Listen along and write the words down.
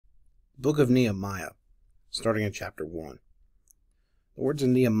Book of Nehemiah, starting in chapter 1. The words of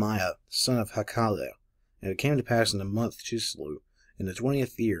Nehemiah, son of Hakaliah. And it came to pass in the month Chislew, in the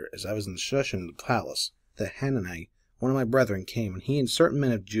 20th year, as I was in Shushan the palace, that Hanani, one of my brethren, came, and he and certain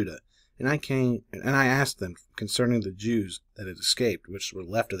men of Judah. And I asked them concerning the Jews that had escaped, which were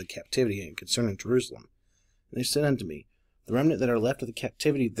left of the captivity, and concerning Jerusalem. And they said unto me, The remnant that are left of the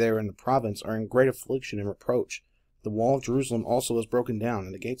captivity there in the province are in great affliction and reproach. The wall of Jerusalem also is broken down,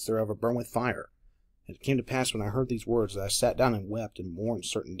 and the gates thereof are burned with fire. And it came to pass when I heard these words, that I sat down and wept and mourned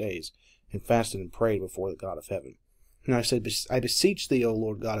certain days, and fasted and prayed before the God of heaven. And I said, I beseech thee, O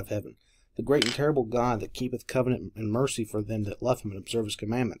Lord God of heaven, the great and terrible God that keepeth covenant and mercy for them that love him and observe his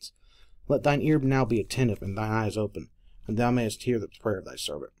commandments. Let thine ear now be attentive, and thine eyes open, and thou mayest hear the prayer of thy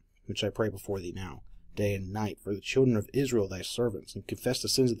servant, which I pray before thee now, day and night, for the children of Israel thy servants, and confess the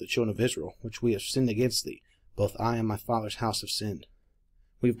sins of the children of Israel, which we have sinned against thee. Both I and my father's house have sinned.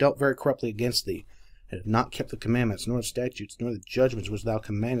 We have dealt very corruptly against thee, and have not kept the commandments, nor the statutes, nor the judgments which thou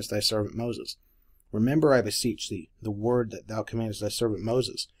commandest thy servant Moses. Remember, I beseech thee, the word that thou commandest thy servant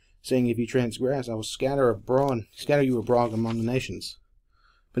Moses, saying, If ye transgress, I will scatter you abroad among the nations.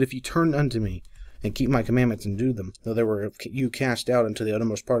 But if ye turn unto me, and keep my commandments, and do them, though they were you cast out into the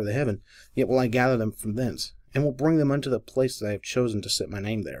uttermost part of the heaven, yet will I gather them from thence, and will bring them unto the place that I have chosen to set my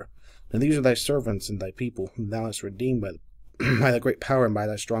name there. And these are thy servants and thy people, whom thou hast redeemed by thy great power and by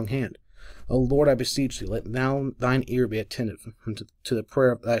thy strong hand. O Lord, I beseech thee, let now thine ear be attentive to the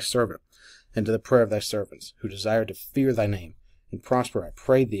prayer of thy servant, and to the prayer of thy servants, who desire to fear thy name, and prosper, I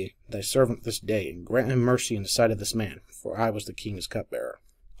pray thee, thy servant this day, and grant him mercy in the sight of this man, for I was the king's cupbearer.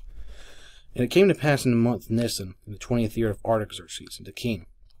 And it came to pass in the month Nisan, in the 20th year of Artaxerxes, the king,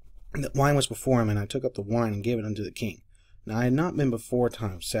 that wine was before him, and I took up the wine and gave it unto the king. Now I had not been before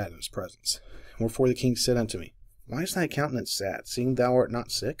time sad in his presence. Wherefore the king said unto me, Why is thy countenance sad, seeing thou art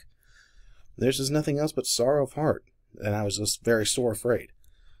not sick? This is nothing else but sorrow of heart. And I was very sore afraid.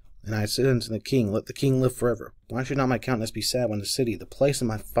 And I said unto the king, Let the king live forever. Why should not my countenance be sad when the city, the place of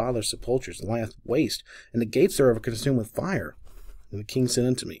my father's sepulchres, lieth waste, and the gates thereof are consumed with fire? And the king said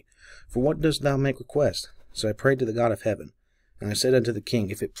unto me, For what dost thou make request? So I prayed to the God of heaven. And I said unto the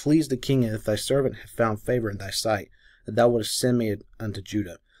king, If it please the king, and if thy servant have found favor in thy sight, that thou wouldest send me unto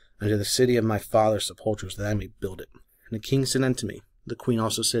Judah, unto the city of my father's sepulchres, that I may build it. And the king said unto me, the queen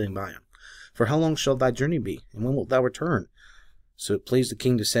also sitting by him, For how long shall thy journey be, and when wilt thou return? So it pleased the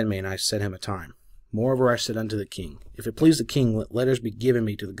king to send me, and I set him a time. Moreover I said unto the king, If it please the king, let letters be given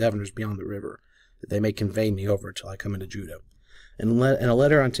me to the governors beyond the river, that they may convey me over till I come into Judah. And a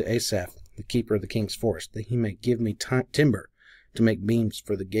letter unto Asaph, the keeper of the king's forest, that he may give me timber to make beams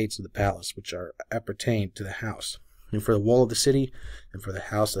for the gates of the palace, which are appertain to the house, and for the wall of the city, and for the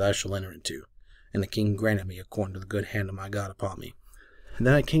house that I shall enter into. And the king granted me according to the good hand of my God upon me. And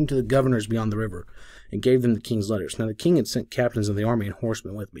then I came to the governors beyond the river, and gave them the king's letters. Now the king had sent captains of the army and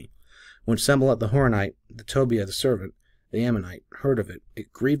horsemen with me. When Sanballat the Horonite, the Tobiah the servant, the Ammonite, heard of it,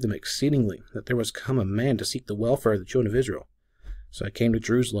 it grieved them exceedingly, that there was come a man to seek the welfare of the children of Israel. So I came to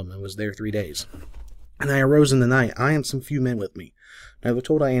Jerusalem, and was there 3 days. And I arose in the night, I and some few men with me. And I was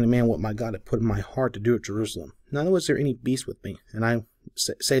told I and a man what my God had put in my heart to do at Jerusalem. Neither was there any beast with me, and I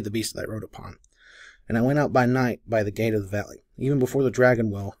saved the beast that I rode upon. And I went out by night by the gate of the valley, even before the dragon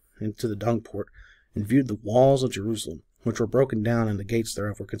well, into the dung port, and viewed the walls of Jerusalem, which were broken down, and the gates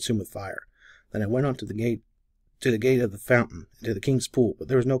thereof were consumed with fire. Then I went on to the gate of the fountain, and to the king's pool, but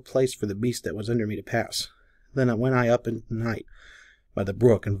there was no place for the beast that was under me to pass. Then went I up in the night by the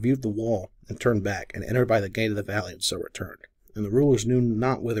brook, and viewed the wall, and turned back, and entered by the gate of the valley, and so returned. And the rulers knew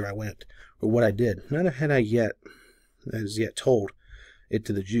not whither I went, or what I did, neither had I as yet told it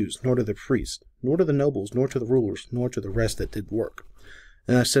to the Jews, nor to the priests, nor to the nobles, nor to the rulers, nor to the rest that did work.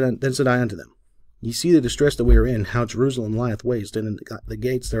 And then said I unto them, Ye see the distress that we are in, how Jerusalem lieth waste, and the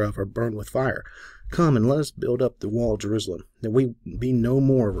gates thereof are burned with fire. Come, and let us build up the wall of Jerusalem, that we be no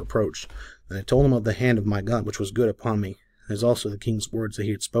more reproached. And I told them of the hand of my God, which was good upon me, as also the king's words that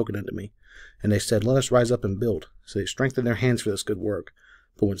he had spoken unto me. And they said, Let us rise up and build. So they strengthened their hands for this good work.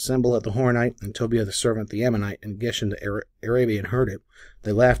 But when Sanballat the Horonite, and Tobiah the servant, the Ammonite, and Geshem the Arabian heard it,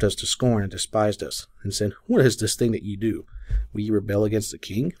 they laughed us to scorn and despised us, and said, What is this thing that ye do? Will ye rebel against the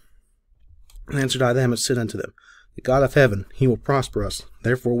king? And answered I them, and said unto them, The God of heaven, he will prosper us.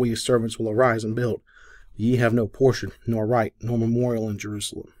 Therefore we his servants will arise and build. Ye have no portion, nor right, nor memorial in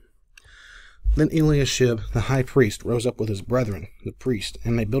Jerusalem. Then Eliashib the high priest rose up with his brethren, the priests,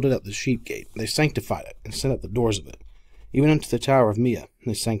 and they builded up the sheep gate. They sanctified it, and set up the doors of it. Even unto the tower of Meah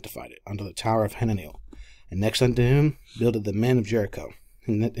they sanctified it, unto the tower of Hananiel. And next unto him builded the men of Jericho,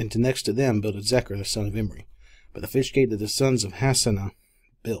 and to next to them builded Zechar the son of Imri. But the fish gate that the sons of Hassenaah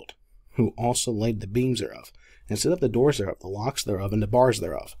built. who also laid the beams thereof, and set up the doors thereof, the locks thereof, and the bars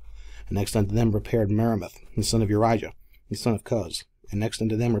thereof. And next unto them repaired Meremoth, the son of Urijah, the son of Koz. And next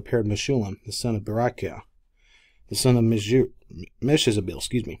unto them repaired Meshullam, the son of Berechiah, the son of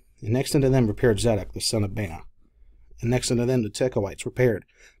Meshezabeel. And next unto them repaired Zadok, the son of Bana. And next unto them the Tekoites repaired,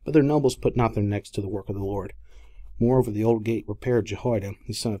 but their nobles put not their necks to the work of the Lord. Moreover, the old gate repaired Jehoiada,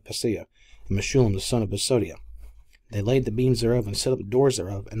 the son of Paseah, and Meshullam, the son of Besodiah. They laid the beams thereof, and set up the doors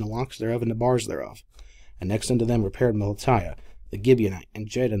thereof, and the locks thereof, and the bars thereof. And next unto them repaired Melatiah, the Gibeonite, and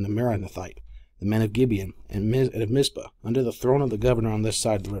Jaden, the Meronothite, the men of Gibeon, and of Mizpah, under the throne of the governor on this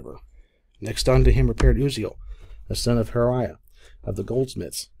side of the river. Next unto him repaired Uzziel, the son of Hariah, of the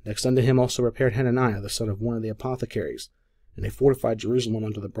goldsmiths. Next unto him also repaired Hananiah, the son of one of the apothecaries. And they fortified Jerusalem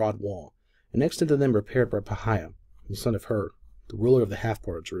unto the broad wall. And next unto them repaired Repahiah, the son of Hur, the ruler of the half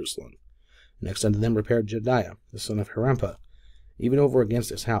part of Jerusalem. And next unto them repaired Jediah, the son of Harampah, even over against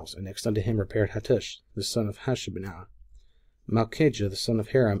his house. And next unto him repaired Hattush, the son of Hashabnah. Malchijah, the son of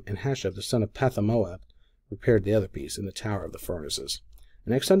Haram, and Hashab, the son of Pathamoab, repaired the other piece in the tower of the furnaces.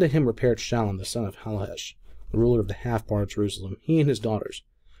 And next unto him repaired Shallum, the son of Halahesh, the ruler of the half part of Jerusalem, he and his daughters.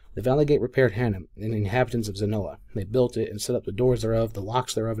 The valley gate repaired Hanam, and the inhabitants of Zanoah. They built it, and set up the doors thereof, the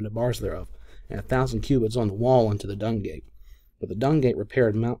locks thereof, and the bars thereof, and 1,000 cubits on the wall unto the dung gate. But the dung gate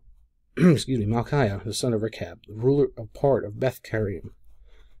repaired Malchiah, the son of Rechab, the ruler of part of Beth-Hakerem.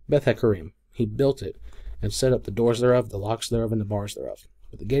 He built it, and set up the doors thereof, the locks thereof, and the bars thereof.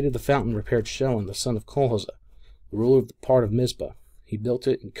 But the gate of the fountain repaired Shallum, the son of Kolhozah, the ruler of the part of Mizpah. He built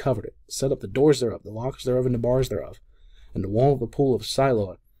it, and covered it, set up the doors thereof, the locks thereof, and the bars thereof, and the wall of the pool of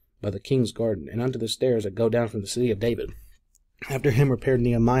Siloah by the king's garden, and unto the stairs that go down from the city of David. After him repaired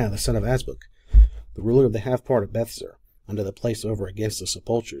Nehemiah, the son of Azbuk, the ruler of the half part of Bethzer, unto the place over against the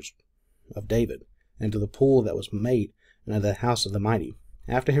sepulchres of David, and to the pool that was made, and unto the house of the mighty.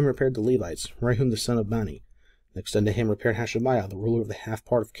 After him repaired the Levites, Rehum the son of Bani. Next unto him repaired Hashabiah, the ruler of the half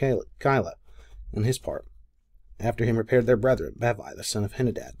part of Keilah, and his part. After him repaired their brethren, Bavai, the son of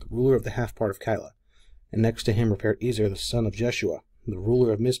Henadad, the ruler of the half part of Keilah. And next to him repaired Ezer, the son of Jeshua, the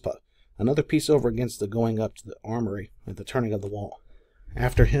ruler of Mizpah, another piece over against the going up to the armory at the turning of the wall.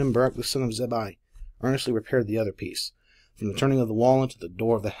 After him Barak, the son of Zebai, earnestly repaired the other piece, from the turning of the wall unto the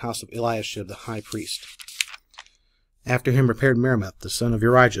door of the house of Eliashib the high priest. After him repaired Meremoth, the son of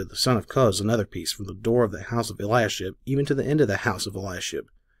Urijah, the son of Koz, another piece, from the door of the house of Eliashib, even to the end of the house of Eliashib.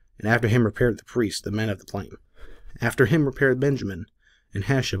 And after him repaired the priests, the men of the plain. After him repaired Benjamin, and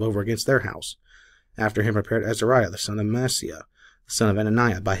Hashab over against their house. After him repaired Azariah, the son of Maaseiah, the son of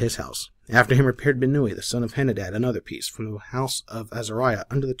Ananiah, by his house. After him repaired Benui, the son of Henadad, another piece, from the house of Azariah,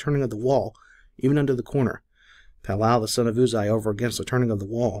 unto the turning of the wall, even unto the corner. Palal, the son of Uzai, over against the turning of the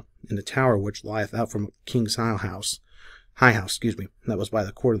wall, in the tower which lieth out from king's high house, that was by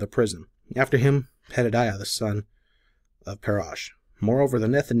the court of the prison. After him Pedadiah, the son of Parash. Moreover, the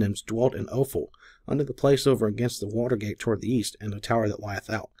Nethinims dwelt in Ophel, unto the place over against the water gate toward the east, and the tower that lieth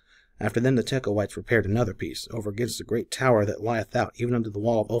out. After them the Tekoites repaired another piece, over against the great tower that lieth out, even unto the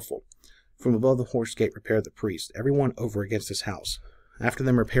wall of Ophel. From above the horse gate repaired the priests, every one over against his house. After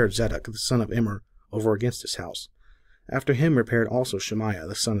them repaired Zadok, the son of Immer, over against his house. After him repaired also Shemaiah,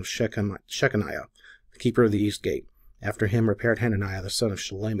 the son of Shechaniah, the keeper of the east gate. After him repaired Hananiah, the son of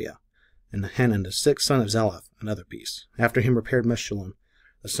Shelemiah, and Hanan, the sixth son of Zeloth, another piece. After him repaired Meshullam,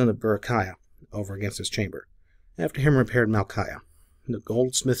 the son of Berechiah, over against his chamber. After him repaired Malchiah, the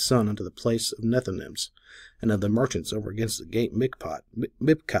goldsmith's son, unto the place of Nethinims, and of the merchants over against the gate Mipkat,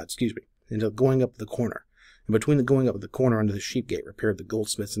 into the going up of the corner. And between the going up of the corner unto the sheep gate repaired the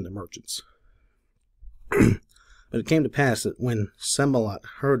goldsmiths and the merchants. But it came to pass that when Sanballat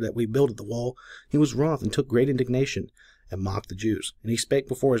heard that we builded the wall, he was wroth, and took great indignation, and mocked the Jews. And he spake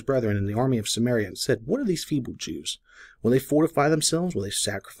before his brethren in the army of Samaria, and said, What are these feeble Jews? Will they fortify themselves? Will they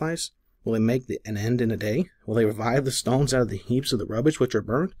sacrifice? Will they make an end in a day? Will they revive the stones out of the heaps of the rubbish which are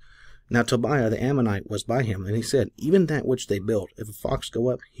burned? Now Tobiah the Ammonite was by him, and he said, Even that which they built, if a fox go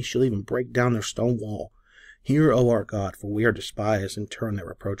up, he shall even break down their stone wall. Hear, O our God, for we are despised, and turn their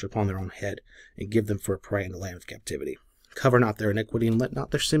reproach upon their own head, and give them for a prey in the land of captivity. Cover not their iniquity, and let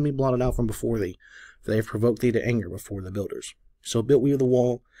not their sin be blotted out from before thee, for they have provoked thee to anger before the builders. So built we the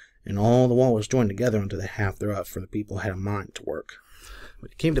wall, and all the wall was joined together unto the half thereof, for the people had a mind to work.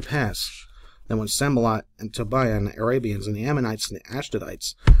 But it came to pass that when Sanballat and Tobiah and the Arabians and the Ammonites and the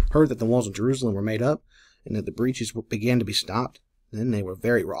Ashdodites heard that the walls of Jerusalem were made up, and that the breaches began to be stopped, then they were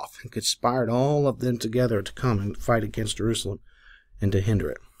very wroth, and conspired all of them together to come and fight against Jerusalem, and to hinder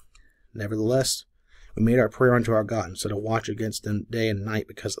it. Nevertheless, we made our prayer unto our God, and set a watch against them day and night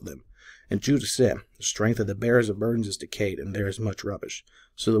because of them. And Judah said, the strength of the bearers of burdens is decayed, and there is much rubbish,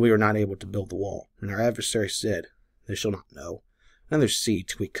 so that we are not able to build the wall. And our adversaries said, they shall not know. Neither see,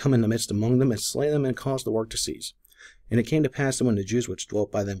 till we come in the midst among them, and slay them, and cause the work to cease. And it came to pass that when the Jews which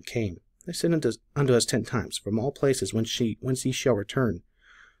dwelt by them came, they said unto us 10 times, from all places whence ye shall return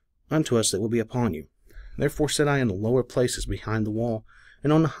unto us, that will be upon you. Therefore said I in the lower places behind the wall,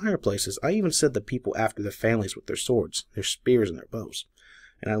 and on the higher places I even set the people after their families with their swords, their spears, and their bows.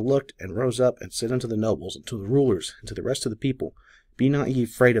 And I looked, and rose up, and said unto the nobles, and to the rulers, and to the rest of the people, be not ye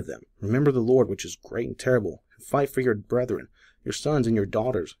afraid of them. Remember the Lord, which is great and terrible, and fight for your brethren, your sons and your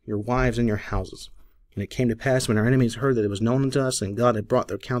daughters, your wives and your houses. And it came to pass, when our enemies heard that it was known unto us, and God had brought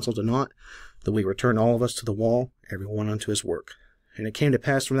their counsel to naught, that we returned all of us to the wall, every one unto his work. And it came to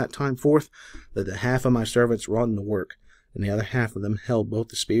pass from that time forth, that the half of my servants wrought in the work, and the other half of them held both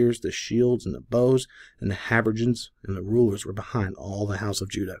the spears, the shields, and the bows, and the habergeons, and the rulers were behind all the house of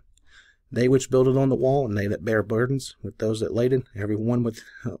Judah. They which builded on the wall, and they that bare burdens, with those that laden, every one with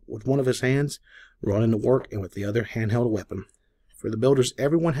one of his hands, wrought in the work, and with the other hand held a weapon. For the builders,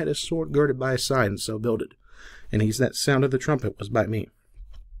 every one had his sword girded by his side, and so builded. And he that sounded the trumpet was by me.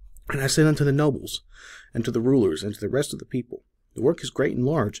 And I said unto the nobles, and to the rulers, and to the rest of the people, the work is great and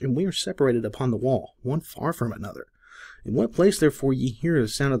large, and we are separated upon the wall, one far from another. In what place therefore ye hear the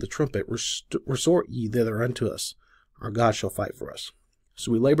sound of the trumpet, resort ye thither unto us. Our God shall fight for us.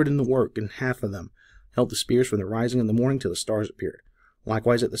 So we labored in the work, and half of them held the spears from the rising of the morning till the stars appeared.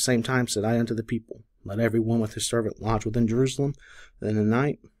 Likewise at the same time said I unto the people, let every one with his servant lodge within Jerusalem, that in the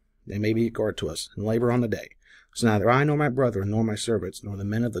night they may be a guard to us, and labor on the day. So neither I nor my brethren, nor my servants, nor the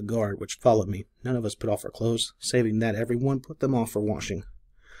men of the guard which followed me, none of us put off our clothes, saving that every one put them off for washing.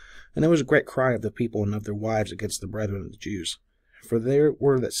 And there was a great cry of the people and of their wives against the brethren of the Jews. For there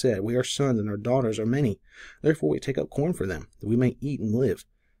were that said, we are sons, and our daughters are many. Therefore we take up corn for them, that we may eat and live.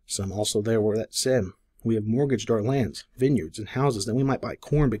 Some also there were that said, we have mortgaged our lands, vineyards, and houses, that we might buy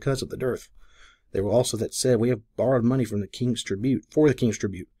corn because of the dearth. There were also that said, we have borrowed money from the king's tribute, for the king's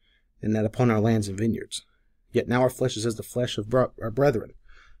tribute, and that upon our lands and vineyards. Yet now our flesh is as the flesh of our brethren,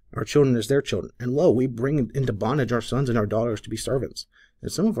 our children as their children. And lo, we bring into bondage our sons and our daughters to be servants.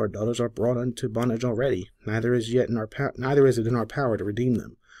 And some of our daughters are brought unto bondage already. Neither is it in our power to redeem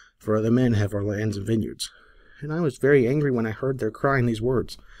them, for other men have our lands and vineyards. And I was very angry when I heard their crying these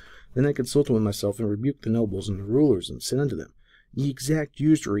words. Then I consulted with myself, and rebuked the nobles and the rulers, and said unto them, Ye exact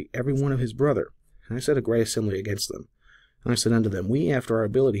usury every one of his brother. And I set a great assembly against them. And I said unto them, We after our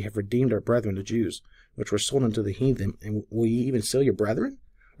ability have redeemed our brethren the Jews, which were sold unto the heathen, and will ye even sell your brethren?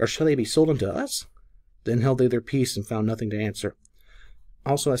 Or shall they be sold unto us? Then held they their peace, and found nothing to answer.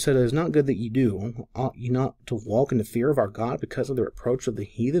 Also I said, It is not good that ye do. Ought ye not to walk in the fear of our God, because of the reproach of the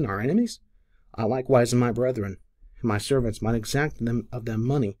heathen, our enemies? I likewise and my brethren, and my servants, might exact of them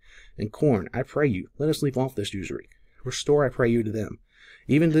money and corn. I pray you, let us leave off this usury. Restore, I pray you, to them,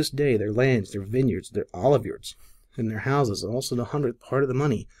 even this day, their lands, their vineyards, their oliveyards, and their houses, and also the 100th part of the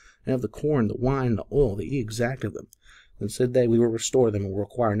money, and of the corn, the wine, the oil, that ye exact of them. Then said they, We will restore them, and will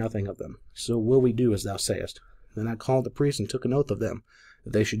require nothing of them. So will we do as thou sayest. Then I called the priests, and took an oath of them,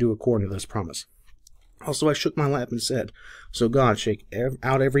 that they should do according to this promise. Also I shook my lap, and said, So God shake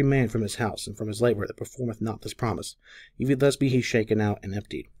out every man from his house, and from his labor, that performeth not this promise. Even thus be he shaken out and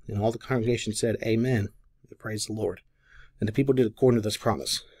emptied. And all the congregation said, Amen, and praise the Lord. And the people did according to this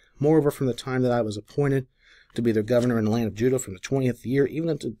promise. Moreover, from the time that I was appointed to be their governor in the land of Judah, from the 20th year, even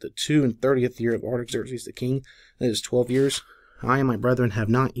unto the 32nd year of Artaxerxes the king, that is 12 years, I and my brethren have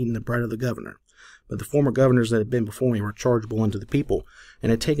not eaten the bread of the governor. But the former governors that had been before me were chargeable unto the people,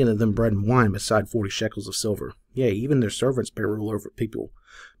 and had taken of them bread and wine, beside 40 shekels of silver. Yea, even their servants bare rule over people.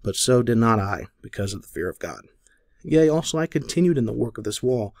 But so did not I, because of the fear of God. Yea, also I continued in the work of this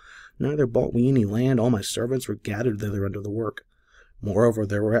wall. Neither bought we any land, all my servants were gathered thither unto the work. Moreover,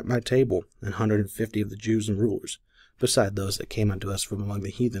 there were at my table 150 of the Jews and rulers, beside those that came unto us from among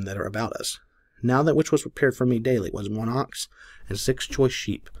the heathen that are about us. Now that which was prepared for me daily was 1 ox, and 6 choice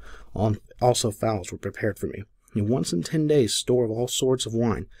sheep. Also fowls were prepared for me, and once in 10 days store of all sorts of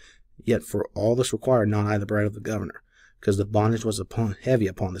wine. Yet for all this required not I the bread of the governor, because the bondage was heavy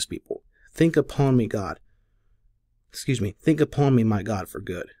upon this people. Think upon me, my God, for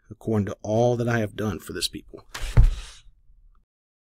good, according to all that I have done for this people.